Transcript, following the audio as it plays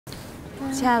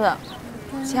亲爱的，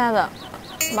亲爱的，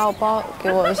把我包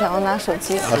给我一下，我拿手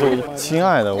机。他说：“亲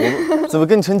爱的，我怎么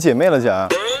跟你成姐妹了，姐？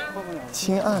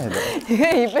亲爱的，你可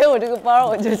以背我这个包，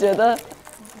我就觉得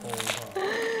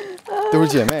都是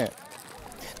姐妹。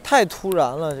太突然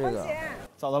了，这个。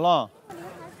咋的了？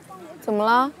怎么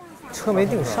了？车没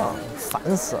订上，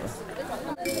烦死了。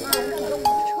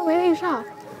车没订上？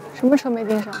什么车没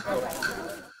订上？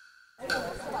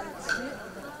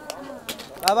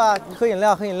来吧，你喝饮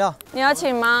料，喝饮料。你要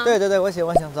请吗？对对对，我请，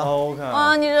走。OK。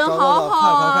哇，你人好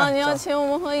好啊！看你要请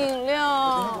我们喝饮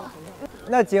料。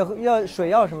那姐要水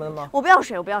要什么的吗？我不要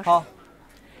水，我不要水。好，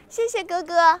谢谢哥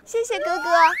哥，谢谢哥哥。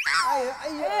哎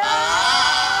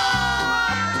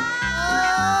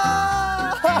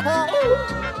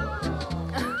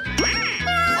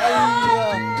呀，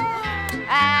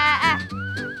哎，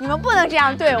你们不能这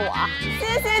样对我。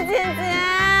谢谢姐姐。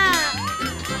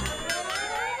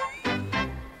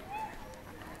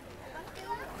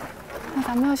那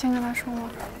咱们要先跟他说吗？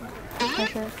还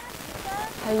是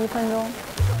还1分钟？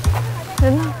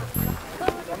人呢？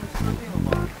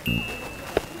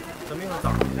咱们一会儿早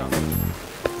上讲。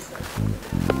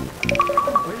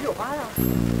我是98呀。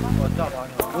我大巴上。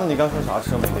那你刚说啥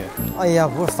车没订？哎呀，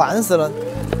不是烦死了。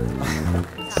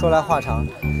说来话长。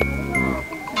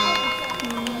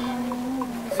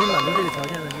所以满足这个条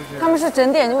件呢，就是他们是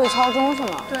整点就会敲钟是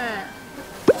吗？对。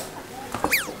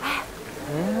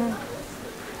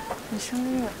你生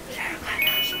日，生日快乐，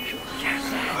生日快乐，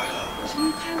生日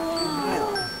快乐！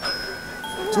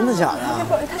真的假的？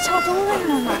他敲钟在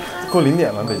那呢。过0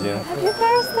点了，北京。Happy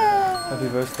birthday！Happy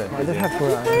birthday！ 哎，这太突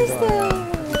然了。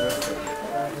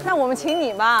那我们请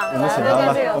你吧。我们请他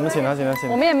吧，我们请他。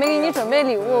我们也没给你准备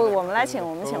礼物，我们来请，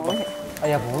我们请。哎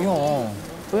呀，不用。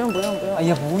不用。哎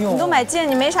呀，不用。你都买戒，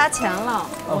你没啥钱了。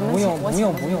不用。你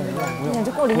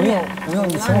这过0点。不用，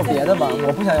你请我别的吧，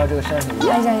我不想要这个生日礼物。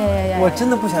呀！我真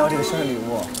的不想要这个生日礼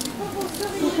物。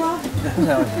我不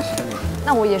想要这个生日礼物。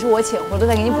那我也是我请，我都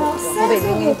再给你补一个，我北京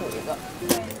给你补一个。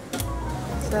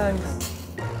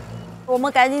我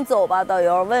们赶紧走吧，导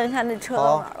游，问一下那车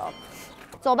到哪儿了。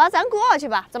走吧，咱过去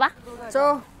吧，走吧。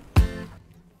走。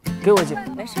给我姐。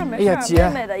没事。哎呀，姐，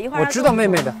妹妹的，一会儿我知道妹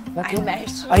妹的。来，给我。没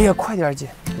事。哎呀，快点，姐，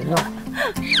别闹。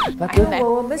来，给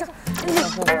我没事。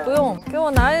不用，给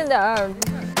我拿一点儿。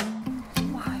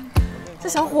妈呀，这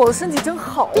小伙子身体真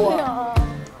好啊！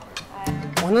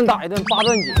我能打一顿8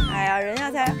段锦。哎呀，人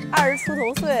家才20出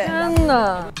头岁。真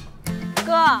的。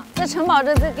哥，在城堡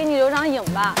这再给你留张影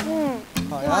吧。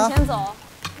好呀。你往前走。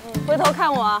回头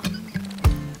看我。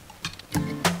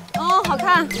哦，好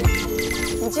看。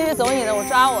你继续走你的，我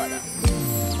抓我的。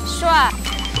帅。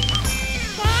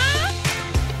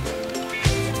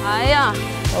哎呀。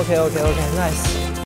OK，nice。